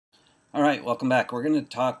All right, welcome back. We're going to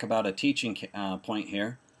talk about a teaching point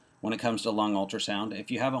here when it comes to lung ultrasound.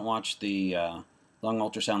 If you haven't watched the lung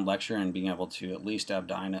ultrasound lecture and being able to at least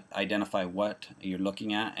identify what you're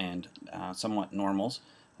looking at and somewhat normals,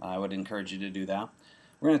 I would encourage you to do that.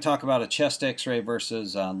 We're going to talk about a chest x-ray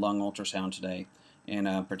versus lung ultrasound today in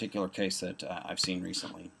a particular case that I've seen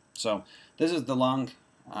recently. So this is the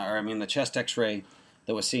the chest x-ray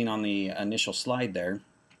that was seen on the initial slide there.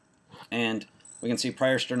 And we can see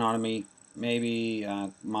prior sternotomy, maybe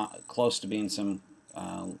close to being some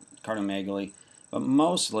cardiomegaly, but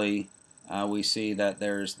mostly we see that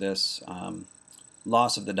there's this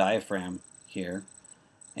loss of the diaphragm here.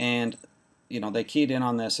 And they keyed in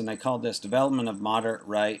on this and they called this development of moderate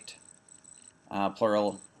right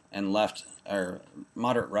pleural and left, or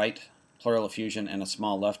moderate right pleural effusion and a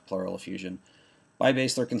small left pleural effusion.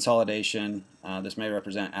 Bibasilar consolidation, this may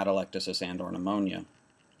represent atelectasis and/or pneumonia.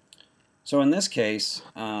 So in this case,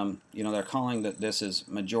 they're calling that this is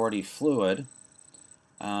majority fluid,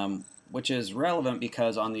 which is relevant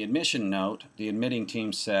because on the admission note, the admitting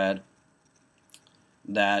team said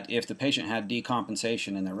that if the patient had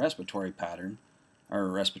decompensation in their respiratory pattern or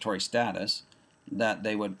respiratory status, that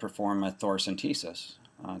they would perform a thoracentesis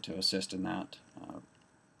to assist in that,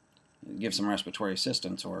 give some respiratory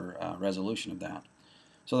assistance or resolution of that.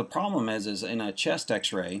 So the problem is in a chest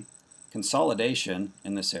x-ray, consolidation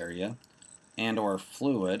in this area and or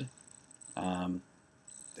fluid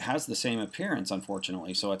has the same appearance,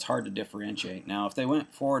 unfortunately, so it's hard to differentiate. Now, if they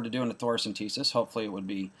went forward to doing a thoracentesis, hopefully it would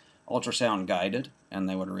be ultrasound guided and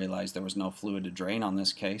they would have realized there was no fluid to drain on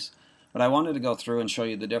this case. But I wanted to go through and show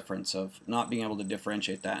you the difference of not being able to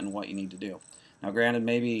differentiate that and what you need to do. Now, granted,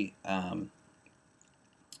 maybe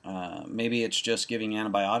it's just giving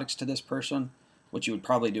antibiotics to this person, which you would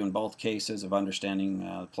probably do in both cases of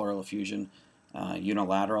understanding pleural effusion,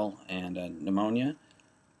 unilateral, and pneumonia.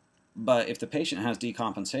 But if the patient has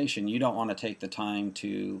decompensation, you don't want to take the time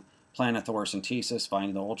to plan a thoracentesis,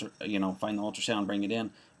 find the ultrasound, bring it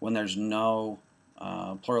in when there's no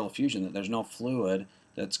pleural effusion, that there's no fluid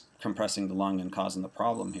that's compressing the lung and causing the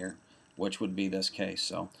problem here, which would be this case.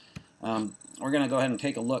 So we're going to go ahead and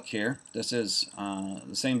take a look here. This is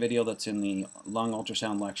the same video that's in the lung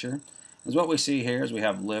ultrasound lecture. As what we see here is we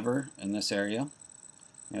have liver in this area.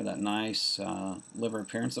 We have that nice liver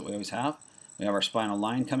appearance that we always have. We have our spinal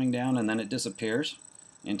line coming down, and then it disappears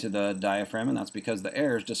into the diaphragm, and that's because the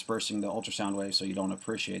air is dispersing the ultrasound wave, so you don't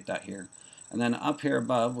appreciate that here. And then up here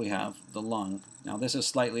above, we have the lung. Now this is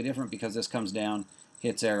slightly different because this comes down,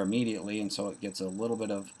 hits air immediately, and so it gets a little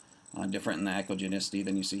bit of different in the echogenicity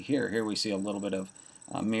than you see here. Here we see a little bit of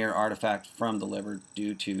mere artifact from the liver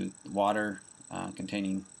due to water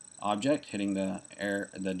containing object hitting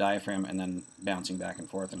the diaphragm and then bouncing back and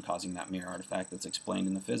forth and causing that mirror artifact that's explained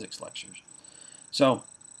in the physics lectures. So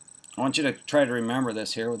I want you to try to remember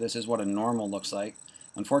this here. This is what a normal looks like.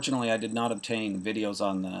 Unfortunately, I did not obtain videos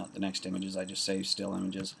on the next images. I just saved still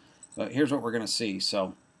images. But here's what we're going to see.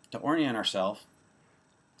 So to orient ourselves,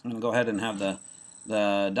 I'm going to go ahead and have the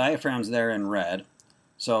diaphragms there in red.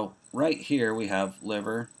 So right here we have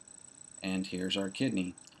liver, and here's our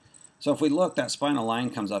kidney. So if we look, that spinal line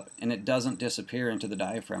comes up and it doesn't disappear into the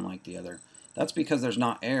diaphragm like the other. That's because there's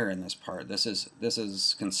not air in this part. This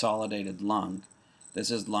is consolidated lung. This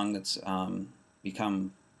is lung that's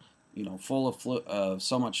become full of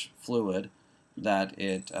so much fluid that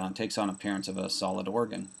it takes on appearance of a solid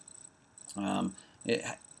organ. It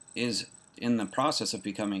is in the process of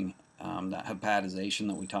becoming that hepatization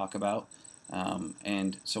that we talk about.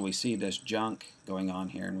 And so we see this junk going on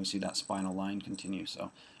here, and we see that spinal line continue.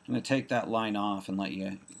 So I'm going to take that line off and let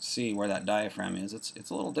you see where that diaphragm is. It's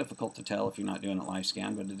a little difficult to tell if you're not doing a live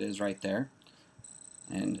scan, but it is right there.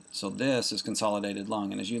 And so this is consolidated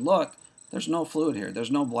lung. And as you look, there's no fluid here.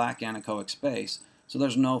 There's no black anechoic space, so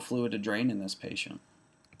there's no fluid to drain in this patient.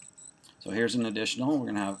 So here's an additional.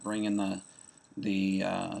 We're going to bring in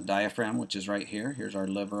the diaphragm, which is right here. Here's our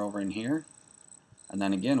liver over in here. And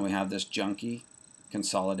then again, we have this junky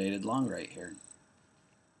consolidated lung right here.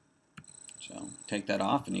 So take that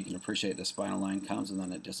off and you can appreciate the spinal line comes and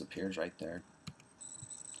then it disappears right there.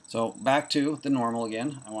 So back to the normal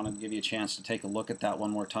again. I want to give you a chance to take a look at that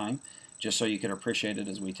one more time, just so you can appreciate it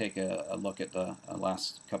as we take a look at the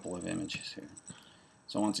last couple of images here.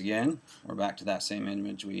 So once again, we're back to that same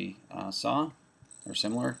image we saw, or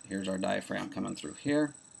similar. Here's our diaphragm coming through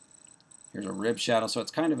here. Here's a rib shadow, so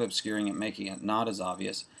it's kind of obscuring it, making it not as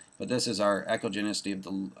obvious. But this is our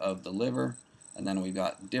echogenicity of the liver, and then we've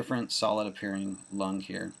got different solid appearing lung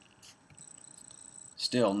here.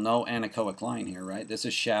 Still no anechoic line here, right? This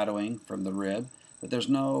is shadowing from the rib, but there's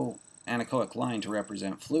no anechoic line to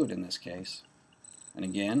represent fluid in this case. And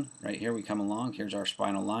again, right here we come along, here's our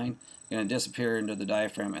spinal line, going to disappear into the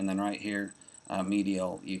diaphragm, and then right here,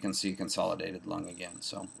 medial, you can see consolidated lung again.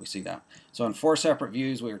 So we see that. So in 4 separate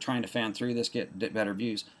views, we were trying to fan through this, get better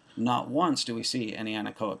views. Not once do we see any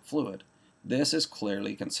anechoic fluid. This is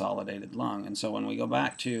clearly consolidated lung. And so when we go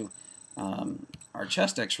back to our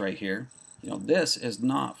chest x-ray here, this is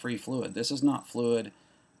not free fluid. This is not fluid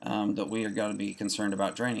that we are going to be concerned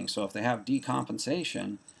about draining. So if they have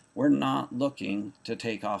decompensation, we're not looking to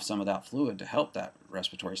take off some of that fluid to help that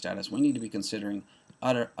respiratory status. We need to be considering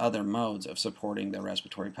other modes of supporting the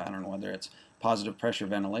respiratory pattern, whether it's positive pressure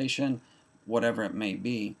ventilation, whatever it may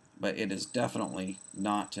be, but it is definitely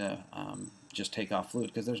not to just take off fluid,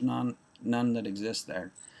 because there's none that exists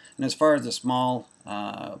there. And as far as the small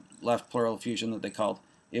left pleural effusion that they called,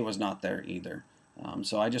 it was not there either.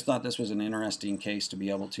 So I just thought this was an interesting case to be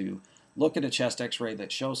able to look at a chest x-ray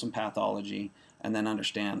that shows some pathology and then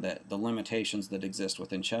understand that the limitations that exist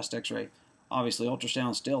within chest x-ray. Obviously,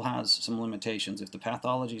 ultrasound still has some limitations. If the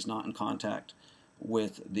pathology is not in contact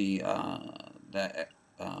with the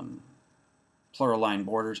pleural line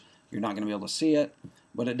borders, you're not going to be able to see it,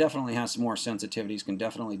 but it definitely has some more sensitivities, can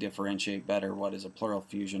definitely differentiate better what is a pleural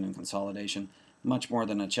effusion and consolidation, much more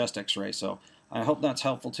than a chest x-ray. So I hope that's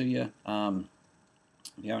helpful to you.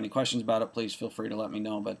 If you have any questions about it, please feel free to let me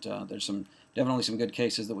know, but there's definitely some good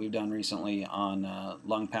cases that we've done recently on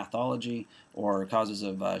lung pathology or causes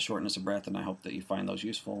of shortness of breath, and I hope that you find those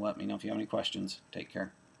useful. Let me know if you have any questions. Take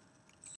care.